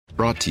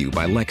Brought to you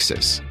by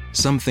Lexus.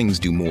 Some things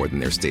do more than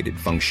their stated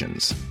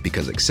functions,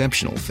 because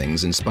exceptional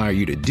things inspire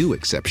you to do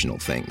exceptional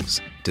things.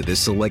 To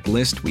this select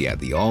list, we add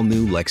the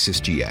all-new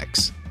Lexus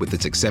GX. With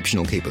its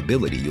exceptional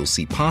capability, you'll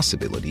see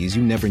possibilities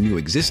you never knew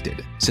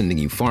existed, sending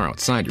you far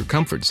outside your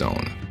comfort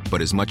zone. But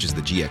as much as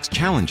the GX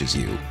challenges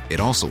you, it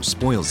also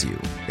spoils you.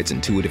 Its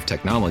intuitive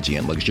technology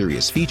and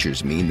luxurious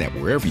features mean that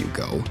wherever you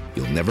go,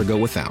 you'll never go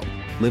without.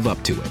 Live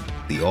up to it.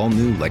 The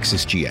all-new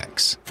Lexus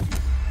GX.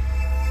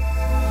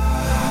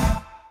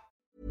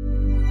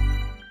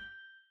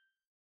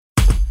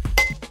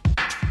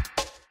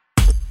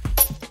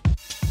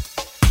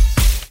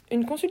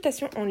 Une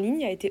consultation en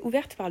ligne a été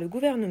ouverte par le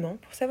gouvernement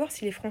pour savoir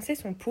si les Français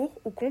sont pour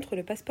ou contre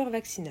le passeport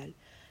vaccinal.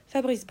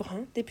 Fabrice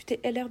Brun,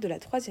 député LR de la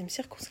 3e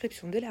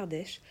circonscription de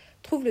l'Ardèche,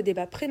 trouve le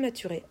débat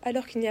prématuré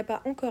alors qu'il n'y a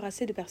pas encore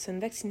assez de personnes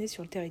vaccinées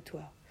sur le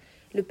territoire.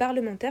 Le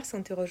parlementaire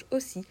s'interroge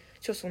aussi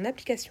sur son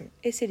application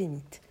et ses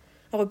limites.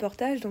 Un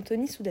reportage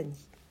d'Anthony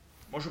Soudani.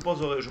 Moi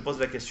je pose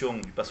la question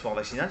du passeport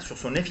vaccinal sur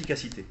son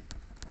efficacité.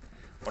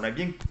 On a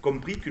bien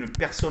compris qu'une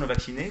personne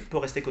vaccinée peut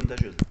rester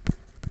contagieuse.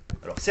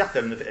 Alors certes,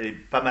 elle n'est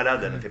pas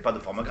malade, elle ne fait pas de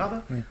forme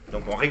grave,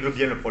 donc on règle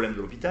bien le problème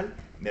de l'hôpital,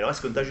 mais elle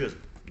reste contagieuse.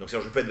 Donc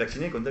c'est-à-dire je peux être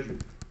vacciné et contagieux.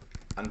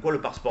 En quoi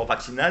le passeport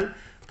vaccinal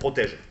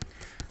protège ?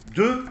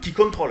 2, qui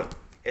contrôle ?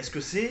 Est-ce que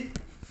c'est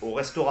au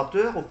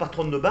restaurateur, au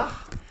patron de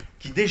bar,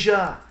 qui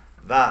déjà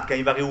va, quand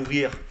il va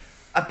réouvrir,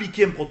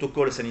 appliquer un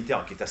protocole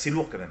sanitaire qui est assez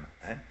lourd quand même,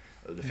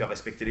 de faire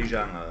respecter les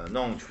gens,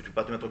 non, tu ne peux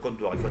pas te mettre au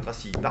comptoir, il faut être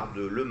assis,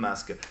 par-deux, le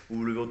masque, vous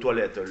vous levez aux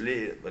toilettes,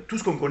 tout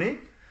ce qu'on connaît,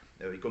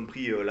 y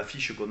compris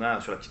l'affiche qu'on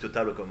a sur la petite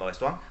table comme au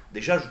restaurant.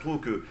 Déjà, je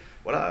trouve que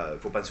voilà, il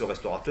faut penser aux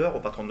restaurateurs,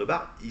 aux patrons de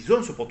bar. Ils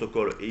ont ce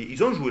protocole et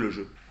ils ont joué le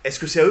jeu. Est-ce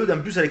que c'est à eux d'en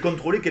plus aller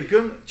contrôler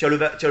quelqu'un qui a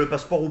le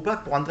passeport ou pas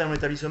pour entrer dans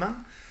l'établissement ?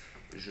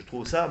 Je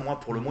trouve ça, moi,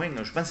 pour le moins,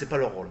 je pense que c'est pas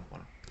leur rôle.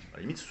 Voilà. À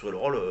la limite, ce serait le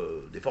rôle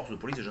des forces de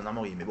police et de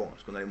gendarmerie. Mais bon,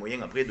 est-ce qu'on a les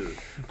moyens après de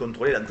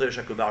contrôler l'entrée de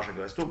chaque bar, chaque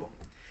resto ? Bon.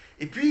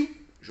 Et puis,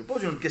 je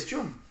pose une autre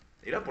question.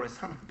 Et là, pour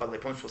l'instant, pas de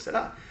réponse sur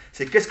celle-là.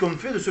 C'est qu'est-ce qu'on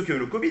fait de ceux qui ont eu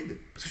le Covid ?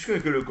 Parce que ceux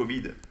qui ont eu le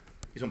Covid,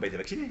 ils n'ont pas été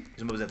vaccinés,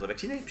 ils n'ont pas besoin d'être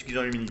vaccinés, puisqu'ils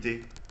ont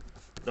l'immunité.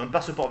 Dans le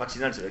passeport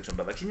vaccinal, c'est vrai qu'ils ne sont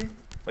pas vaccinés.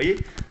 Vous voyez ?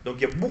 Donc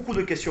il y a beaucoup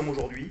de questions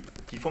aujourd'hui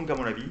qui font qu'à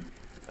mon avis,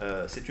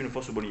 c'est une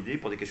fausse bonne idée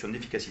pour des questions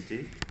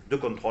d'efficacité, de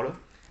contrôle,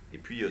 et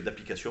puis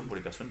d'application pour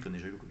les personnes qui ont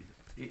déjà eu le Covid.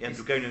 Et en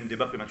tout cas, un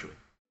débat prématuré.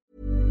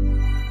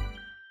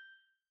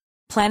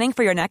 Planning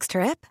for your next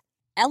trip?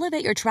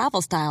 Elevate your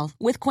travel style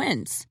with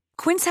Quince.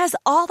 Quince has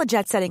all the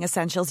jet-setting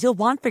essentials you'll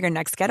want for your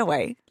next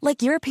getaway,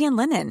 like European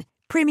linen,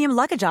 premium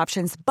luggage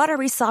options,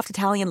 buttery soft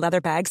Italian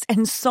leather bags,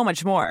 and so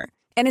much more.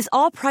 And is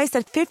all priced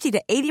at 50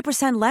 to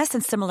 80% less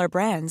than similar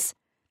brands.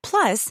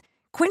 Plus,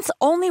 Quince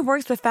only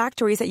works with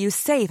factories that use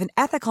safe and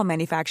ethical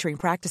manufacturing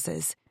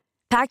practices.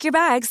 Pack your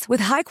bags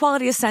with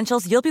high-quality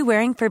essentials you'll be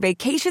wearing for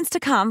vacations to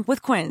come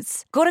with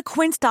Quince. Go to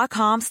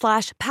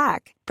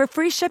quince.com/pack for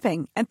free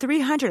shipping and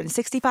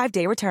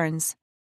 365-day returns.